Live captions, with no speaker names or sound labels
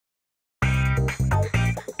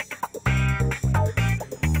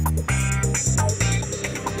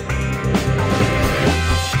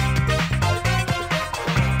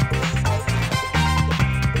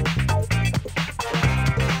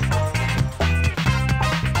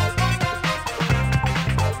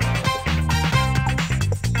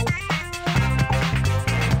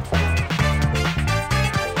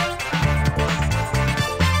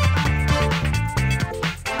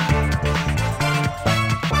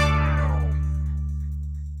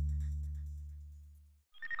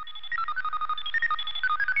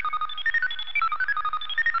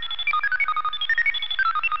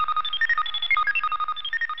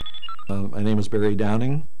My name is Barry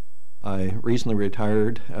Downing. I recently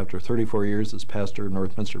retired after 34 years as pastor of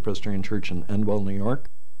Northminster Presbyterian Church in Endwell, New York.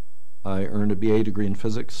 I earned a BA degree in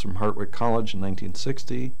physics from Hartwick College in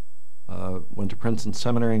 1960, went to Princeton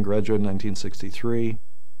Seminary and graduated in 1963,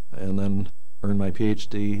 and then earned my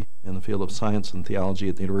PhD in the field of science and theology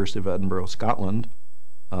at the University of Edinburgh, Scotland.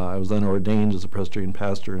 I was then ordained as a Presbyterian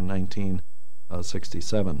pastor in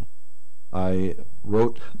 1967. I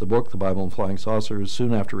wrote the book, The Bible and Flying Saucers,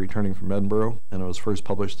 soon after returning from Edinburgh, and it was first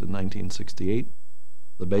published in 1968.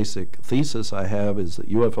 The basic thesis I have is that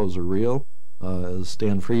UFOs are real. As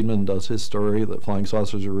Stan Friedman does his story, that flying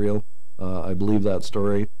saucers are real, I believe that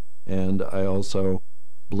story, and I also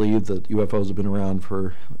believe that UFOs have been around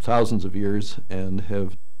for thousands of years and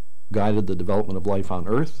have guided the development of life on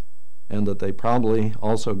Earth, and that they probably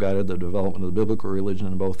also guided the development of the biblical religion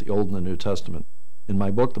in both the Old and the New Testament. In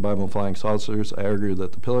my book, The Bible and Flying Saucers, I argue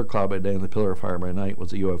that the pillar of cloud by day and the pillar of fire by night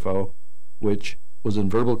was a UFO, which was in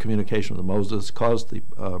verbal communication with Moses, caused the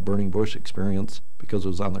burning bush experience because it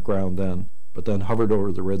was on the ground then, but then hovered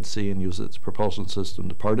over the Red Sea and used its propulsion system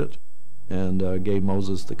to part it, and gave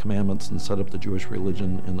Moses the commandments and set up the Jewish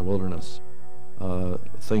religion in the wilderness.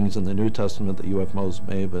 Things in the New Testament that UFOs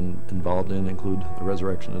may have been involved in include the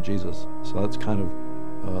resurrection of Jesus. So that's kind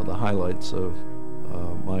of the highlights of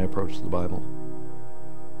my approach to the Bible.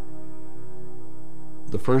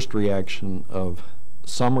 The first reaction of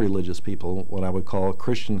some religious people, what I would call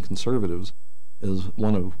Christian conservatives, is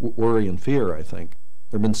one of worry and fear, I think.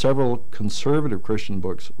 There have been several conservative Christian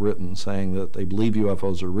books written saying that they believe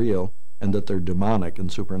UFOs are real and that they're demonic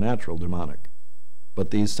and supernatural demonic.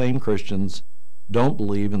 But these same Christians don't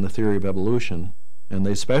believe in the theory of evolution, and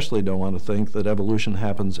they especially don't want to think that evolution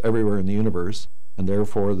happens everywhere in the universe, and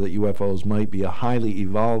therefore that UFOs might be a highly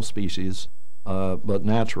evolved species, but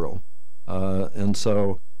natural. And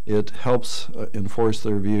so it helps enforce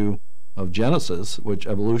their view of Genesis, which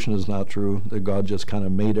evolution is not true, that God just kind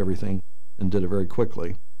of made everything and did it very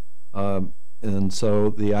quickly. And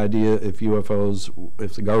so the idea, if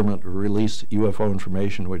the government released UFO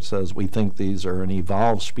information which says we think these are an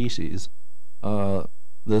evolved species,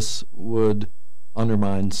 this would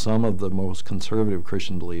undermine some of the most conservative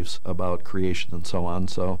Christian beliefs about creation and so on.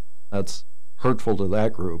 So that's hurtful to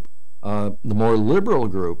that group. The more liberal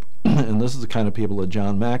group, and this is the kind of people that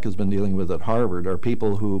John Mack has been dealing with at Harvard, are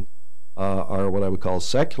people who are what I would call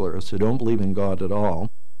secularists, who don't believe in God at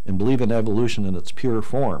all and believe in evolution in its pure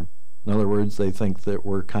form. In other words, they think that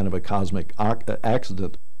we're kind of a cosmic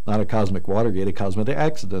accident, not a cosmic Watergate, a cosmic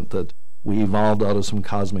accident, that we evolved out of some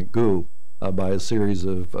cosmic goo by a series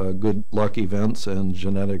of good luck events and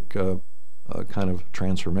genetic kind of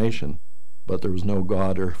transformation, but there was no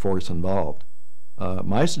God or force involved.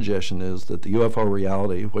 My suggestion is that the UFO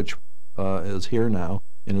reality, which is here now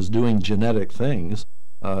and is doing genetic things,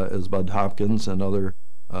 as Bud Hopkins and other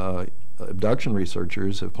abduction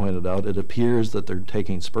researchers have pointed out, it appears that they're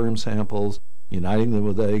taking sperm samples, uniting them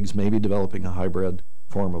with eggs, maybe developing a hybrid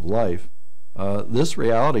form of life. This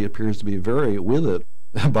reality appears to be very with it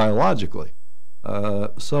biologically.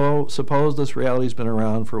 So suppose this reality's been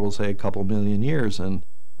around for, we'll say, a couple million years and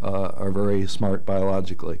are very smart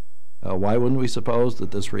biologically. Why wouldn't we suppose that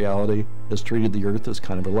this reality has treated the Earth as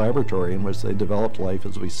kind of a laboratory in which they developed life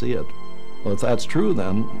as we see it? Well, if that's true,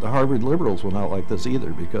 then the Harvard liberals will not like this either,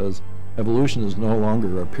 because evolution is no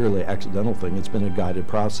longer a purely accidental thing. It's been a guided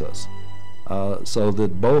process. So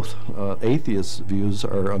that both atheists' views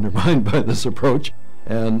are undermined by this approach,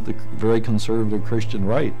 and the very conservative Christian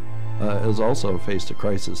right has also faced a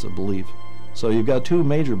crisis of belief. So you've got two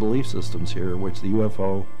major belief systems here, which the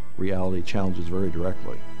UFO reality challenges very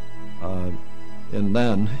directly. And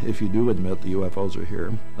then, if you do admit the UFOs are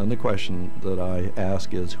here, then the question that I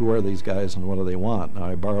ask is, who are these guys and what do they want? Now,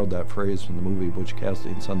 I borrowed that phrase from the movie Butch Cassidy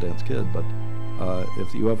and Sundance Kid, but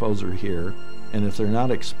if the UFOs are here, and if they're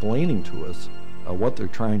not explaining to us what they're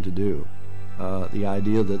trying to do, the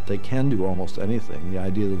idea that they can do almost anything, the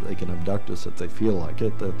idea that they can abduct us if they feel like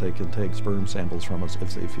it, that they can take sperm samples from us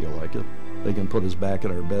if they feel like it, they can put us back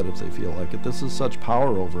in our bed if they feel like it. This is such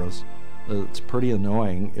power over us. It's pretty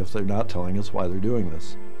annoying if they're not telling us why they're doing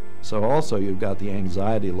this. So also you've got the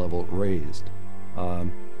anxiety level raised.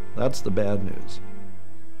 That's the bad news.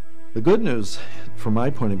 The good news, from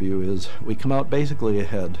my point of view, is we come out basically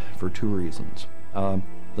ahead for two reasons. The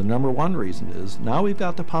number one reason is now we've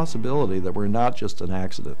got the possibility that we're not just an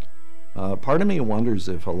accident. Part of me wonders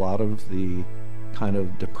if a lot of the kind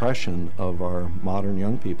of depression of our modern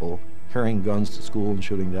young people carrying guns to school and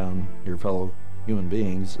shooting down your fellow human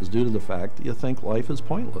beings is due to the fact that you think life is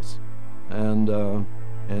pointless, and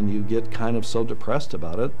you get kind of so depressed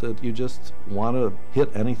about it that you just want to hit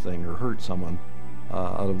anything or hurt someone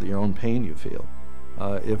out of your own pain you feel.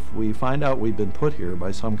 If we find out we've been put here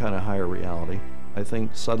by some kind of higher reality, I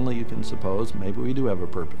think suddenly you can suppose maybe we do have a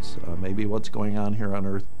purpose. Maybe what's going on here on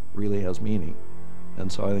Earth really has meaning.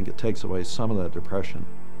 And so I think it takes away some of that depression.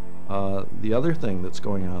 The other thing that's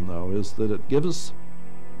going on, though, is that it gives us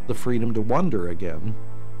the freedom to wonder again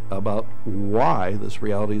about why this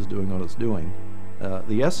reality is doing what it's doing.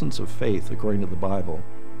 The essence of faith, according to the Bible,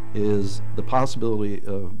 is the possibility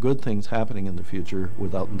of good things happening in the future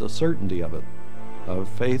without the certainty of it.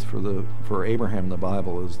 Faith for Abraham in the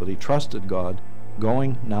Bible is that he trusted God,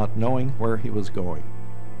 going not knowing where he was going.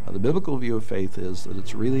 The biblical view of faith is that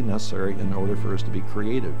it's really necessary in order for us to be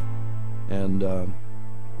creative. And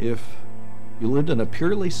if you lived in a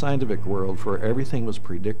purely scientific world where everything was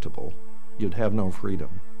predictable, you'd have no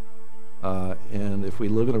freedom. And if we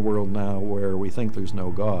live in a world now where we think there's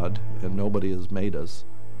no God and nobody has made us,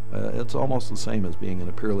 it's almost the same as being in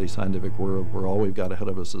a purely scientific world where all we've got ahead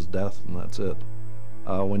of us is death and that's it.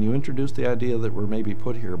 When you introduce the idea that we're maybe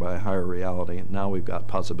put here by a higher reality, now we've got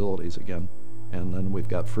possibilities again, and then we've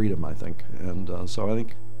got freedom, I think. And so I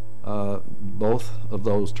think both of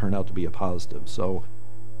those turn out to be a positive. So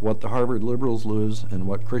what the Harvard liberals lose and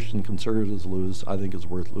what Christian conservatives lose, I think is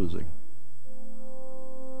worth losing.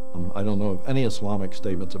 I don't know of any Islamic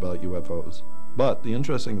statements about UFOs, but the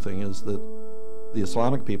interesting thing is that the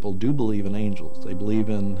Islamic people do believe in angels. They believe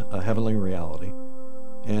in a heavenly reality.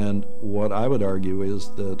 And what I would argue is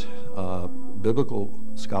that biblical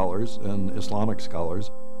scholars and Islamic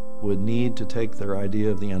scholars would need to take their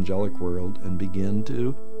idea of the angelic world and begin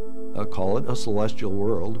to call it a celestial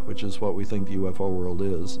world, which is what we think the UFO world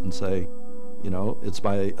is, and say, you know, it's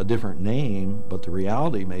by a different name, but the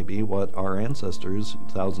reality may be what our ancestors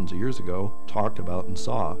thousands of years ago talked about and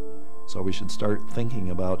saw. So we should start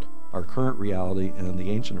thinking about our current reality and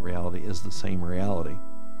the ancient reality is the same reality.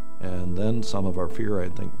 And then some of our fear, I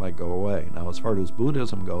think, might go away. Now, as far as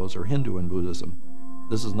Buddhism goes, or Hindu and Buddhism,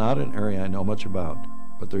 this is not an area I know much about,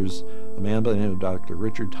 but there's a man by the name of Dr.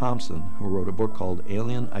 Richard Thompson who wrote a book called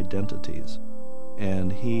Alien Identities,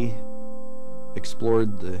 and he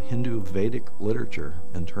explored the Hindu Vedic literature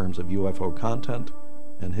in terms of UFO content,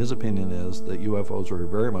 and his opinion is that UFOs were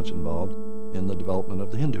very much involved in the development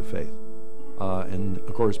of the Hindu faith. And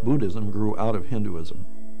of course, Buddhism grew out of Hinduism.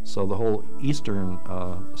 So the whole Eastern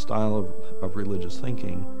style of religious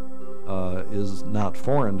thinking is not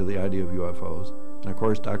foreign to the idea of UFOs. And of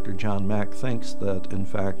course, Dr. John Mack thinks that, in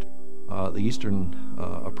fact, the Eastern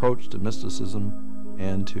approach to mysticism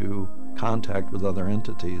and to contact with other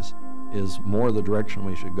entities is more the direction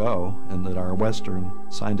we should go, and that our Western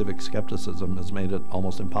scientific skepticism has made it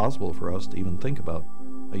almost impossible for us to even think about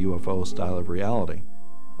a UFO style of reality.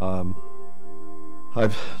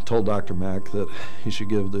 I've told Dr. Mack that he should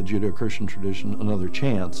give the Judeo-Christian tradition another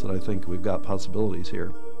chance, that I think we've got possibilities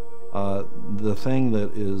here. The thing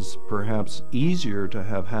that is perhaps easier to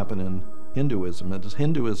have happen in Hinduism is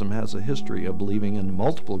Hinduism has a history of believing in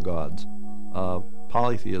multiple gods,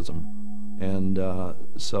 polytheism, and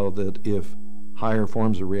so that if higher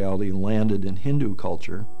forms of reality landed in Hindu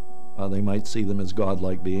culture, they might see them as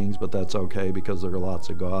godlike beings, but that's okay because there are lots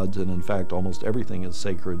of gods, and in fact almost everything is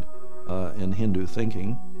sacred in Hindu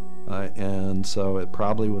thinking, and so it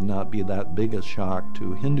probably would not be that big a shock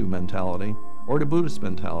to Hindu mentality or to Buddhist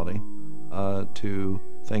mentality to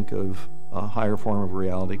think of a higher form of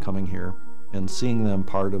reality coming here and seeing them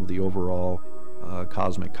part of the overall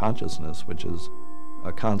cosmic consciousness, which is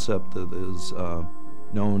a concept that is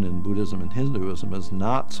known in Buddhism and Hinduism, is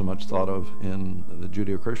not so much thought of in the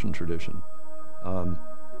Judeo-Christian tradition.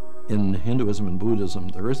 In Hinduism and Buddhism,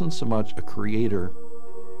 there isn't so much a creator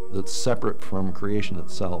that's separate from creation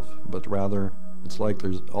itself, but rather it's like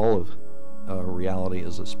there's all of reality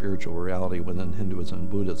is a spiritual reality within Hinduism and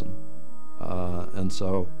Buddhism. And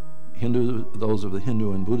so those of the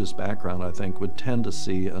Hindu and Buddhist background, I think, would tend to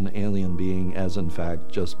see an alien being as, in fact,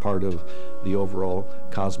 just part of the overall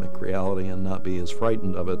cosmic reality and not be as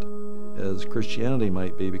frightened of it as Christianity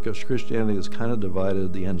might be, because Christianity has kind of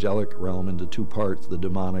divided the angelic realm into two parts, the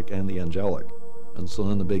demonic and the angelic. And so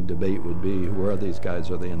then the big debate would be, who are these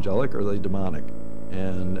guys? Are they angelic or are they demonic?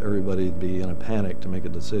 And everybody would be in a panic to make a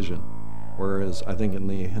decision. Whereas I think in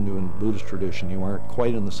the Hindu and Buddhist tradition, you aren't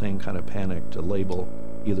quite in the same kind of panic to label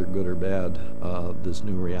either good or bad this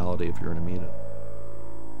new reality if you're going to meet it.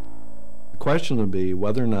 The question would be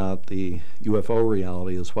whether or not the UFO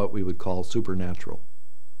reality is what we would call supernatural.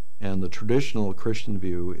 And the traditional Christian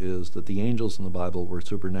view is that the angels in the Bible were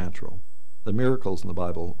supernatural. The miracles in the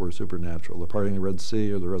Bible were supernatural. The parting of the Red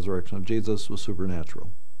Sea or the resurrection of Jesus was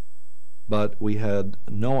supernatural. But we had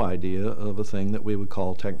no idea of a thing that we would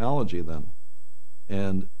call technology then.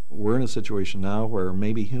 And we're in a situation now where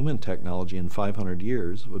maybe human technology in 500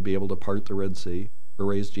 years would be able to part the Red Sea or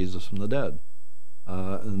raise Jesus from the dead.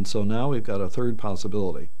 And so now we've got a third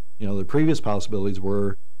possibility. You know, the previous possibilities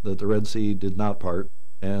were that the Red Sea did not part,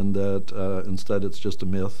 and that instead it's just a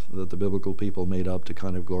myth that the biblical people made up to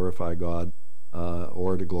kind of glorify God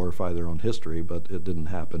or to glorify their own history, but it didn't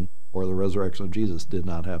happen. Or the resurrection of Jesus did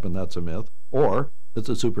not happen, that's a myth. Or it's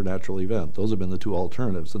a supernatural event. Those have been the two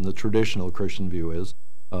alternatives, and the traditional Christian view is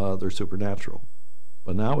they're supernatural.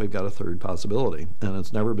 But now we've got a third possibility, and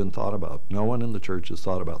it's never been thought about. No one in the church has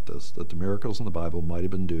thought about this, that the miracles in the Bible might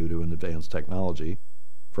have been due to an advanced technology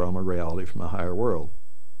from a reality from a higher world.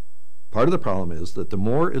 Part of the problem is that the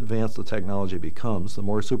more advanced the technology becomes, the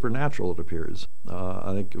more supernatural it appears.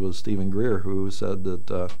 I think it was Stephen Greer who said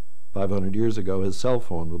that 500 years ago his cell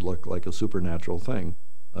phone would look like a supernatural thing.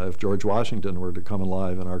 If George Washington were to come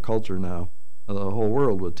alive in our culture now, the whole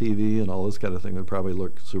world with TV and all this kind of thing would probably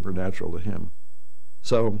look supernatural to him.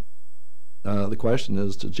 So the question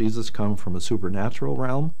is, did Jesus come from a supernatural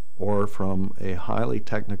realm or from a highly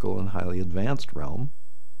technical and highly advanced realm?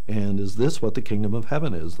 And is this what the kingdom of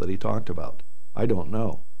heaven is that he talked about? I don't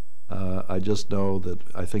know. I just know that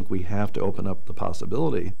I think we have to open up the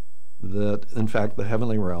possibility that, in fact, the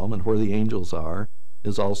heavenly realm and where the angels are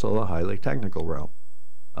is also a highly technical realm.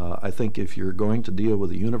 I think if you're going to deal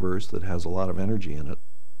with a universe that has a lot of energy in it,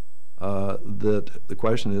 that the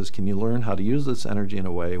question is, can you learn how to use this energy in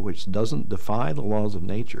a way which doesn't defy the laws of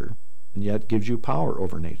nature and yet gives you power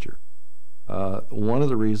over nature? One of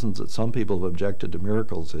the reasons that some people have objected to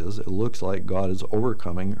miracles is it looks like God is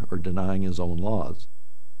overcoming or denying his own laws.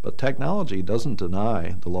 But technology doesn't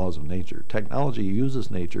deny the laws of nature. Technology uses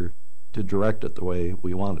nature to direct it the way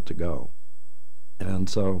we want it to go. And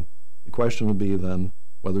so the question would be then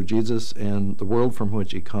whether Jesus and the world from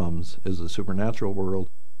which he comes is a supernatural world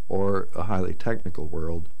or a highly technical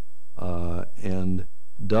world. And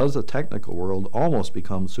does a technical world almost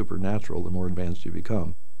become supernatural the more advanced you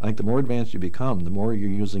become? I think the more advanced you become, the more you're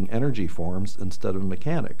using energy forms instead of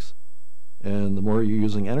mechanics. And the more you're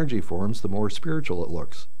using energy forms, the more spiritual it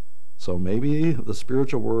looks. So maybe the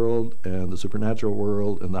spiritual world and the supernatural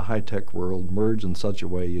world and the high-tech world merge in such a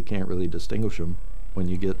way you can't really distinguish them when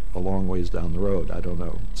you get a long ways down the road. I don't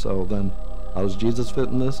know. So then, how does Jesus fit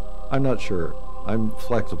in this? I'm not sure. I'm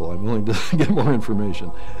flexible. I'm willing to get more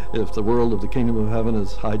information. If the world of the kingdom of heaven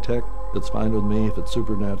is high-tech, it's fine with me. If it's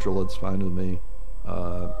supernatural, it's fine with me.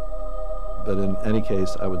 But in any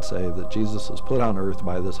case, I would say that Jesus was put on earth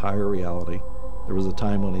by this higher reality. There was a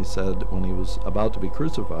time when he said, when he was about to be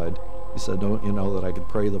crucified, he said, don't you know that I could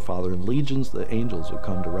pray the Father and legions of angels would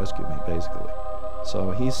come to rescue me, basically.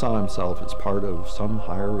 So he saw himself as part of some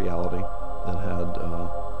higher reality that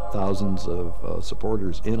had thousands of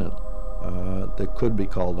supporters in it that could be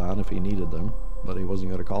called on if he needed them, but he wasn't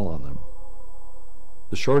going to call on them.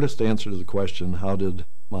 The shortest answer to the question, how did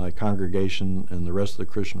my congregation and the rest of the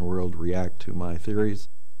Christian world react to my theories?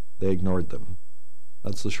 They ignored them.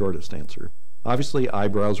 That's the shortest answer. Obviously,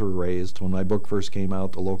 eyebrows were raised. When my book first came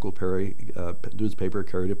out, the local newspaper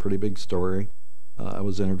carried a pretty big story. I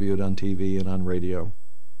was interviewed on TV and on radio.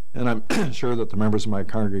 And I'm sure that the members of my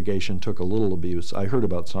congregation took a little abuse. I heard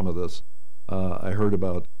about some of this. I heard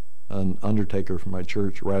about an undertaker from my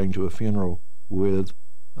church riding to a funeral with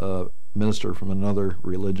a minister from another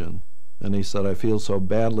religion. And he said, I feel so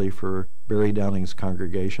badly for Barry Downing's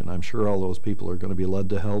congregation. I'm sure all those people are going to be led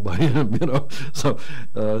to hell by him, you know. So,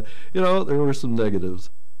 you know, there were some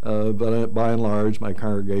negatives. But by and large, my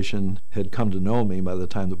congregation had come to know me by the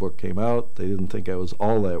time the book came out. They didn't think I was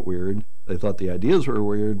all that weird. They thought the ideas were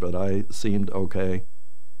weird, but I seemed okay.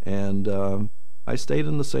 And I stayed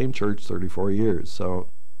in the same church 34 years. So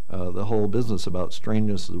the whole business about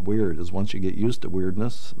strangeness is weird is once you get used to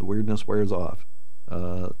weirdness, the weirdness wears off.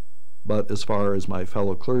 But as far as my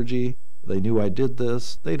fellow clergy, they knew I did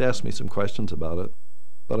this. They'd ask me some questions about it.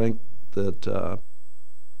 But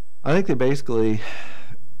I think they basically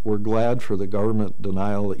were glad for the government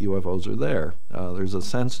denial that UFOs are there. There's a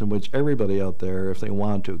sense in which everybody out there, if they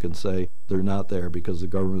want to, can say they're not there because the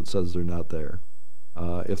government says they're not there.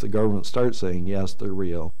 If the government starts saying, yes, they're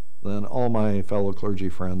real, then all my fellow clergy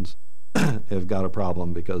friends have got a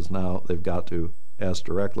problem, because now they've got to ask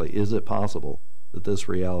directly, is it possible that this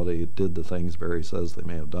reality did the things Barry says they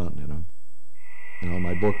may have done, you know? You know,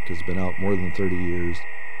 my book has been out more than 30 years.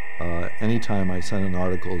 Anytime I send an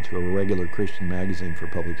article to a regular Christian magazine for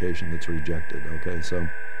publication, it's rejected, okay? So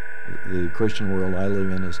the Christian world I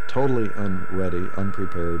live in is totally unready,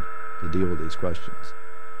 unprepared to deal with these questions.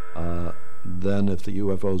 Then if the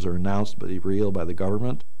UFOs are announced to be real by the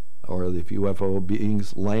government, or if UFO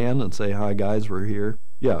beings land and say, hi guys, we're here,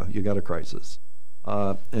 yeah, you got a crisis.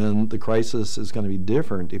 And the crisis is going to be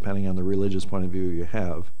different depending on the religious point of view you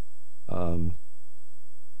have.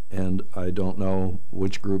 And I don't know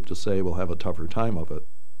which group to say will have a tougher time of it.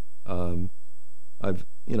 There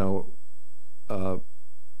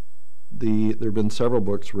have been several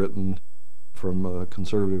books written from a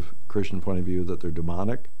conservative Christian point of view that they're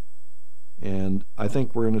demonic. And I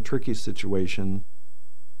think we're in a tricky situation.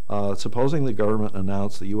 Supposing the government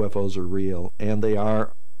announced the UFOs are real, and they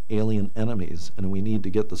are alien enemies, and we need to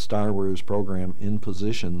get the Star Wars program in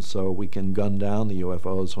position so we can gun down the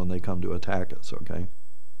UFOs when they come to attack us, okay?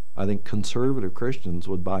 I think conservative Christians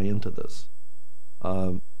would buy into this.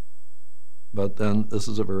 But then this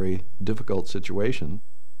is a very difficult situation.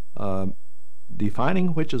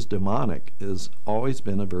 Defining which is demonic has always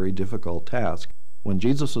been a very difficult task. When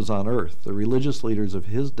Jesus was on earth, the religious leaders of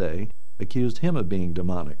his day accused him of being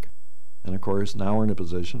demonic. And of course, now we're in a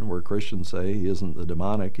position where Christians say he isn't the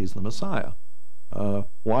demonic, he's the Messiah.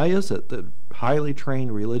 Why is it that highly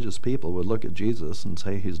trained religious people would look at Jesus and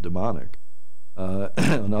say he's demonic?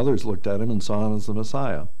 And others looked at him and saw him as the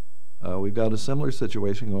Messiah. We've got a similar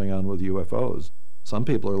situation going on with UFOs. Some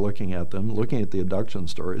people are looking at them, looking at the abduction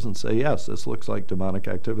stories, and say, yes, this looks like demonic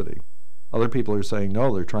activity. Other people are saying,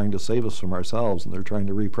 no, they're trying to save us from ourselves, and they're trying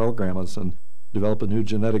to reprogram us and develop a new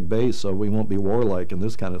genetic base so we won't be warlike and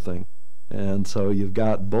this kind of thing. And so you've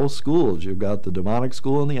got both schools. You've got the demonic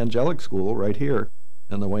school and the angelic school right here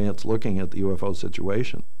in the way it's looking at the UFO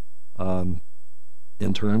situation.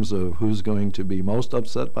 In terms of who's going to be most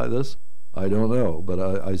upset by this, I don't know, but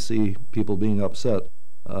I see people being upset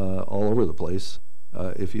all over the place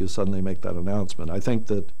if you suddenly make that announcement. I think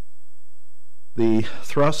that the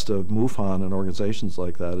thrust of MUFON and organizations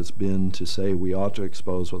like that has been to say we ought to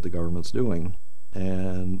expose what the government's doing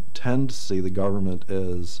and tend to see the government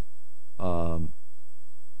as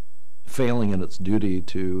failing in its duty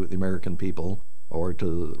to the American people or to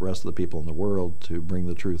the rest of the people in the world to bring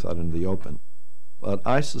the truth out into the open. But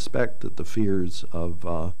I suspect that the fears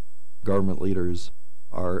of government leaders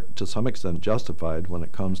are to some extent justified when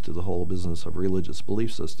it comes to the whole business of religious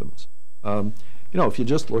belief systems. If you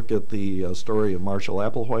just look at the story of Marshall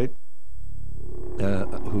Applewhite,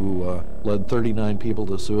 who led 39 people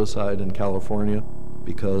to suicide in California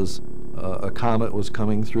because a comet was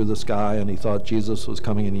coming through the sky and he thought Jesus was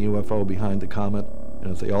coming in a UFO behind the comet,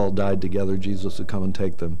 and if they all died together, Jesus would come and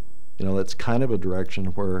take them. That's kind of a direction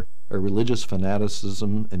where a religious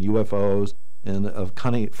fanaticism and UFOs and a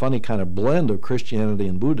funny kind of blend of Christianity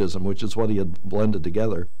and Buddhism, which is what he had blended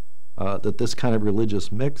together, that this kind of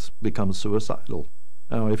religious mix becomes suicidal.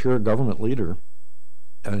 Now, if you're a government leader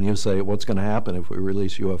and you say, what's going to happen if we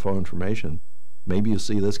release UFO information, maybe you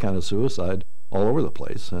see this kind of suicide all over the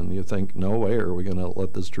place, and you think, no way are we going to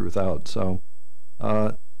let this truth out. So,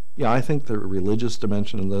 yeah, I think the religious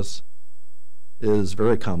dimension of this is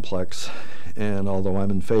very complex, and although I'm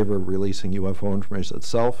in favor of releasing UFO information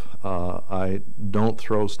itself, I don't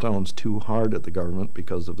throw stones too hard at the government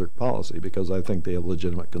because of their policy, because I think they have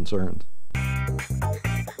legitimate concerns.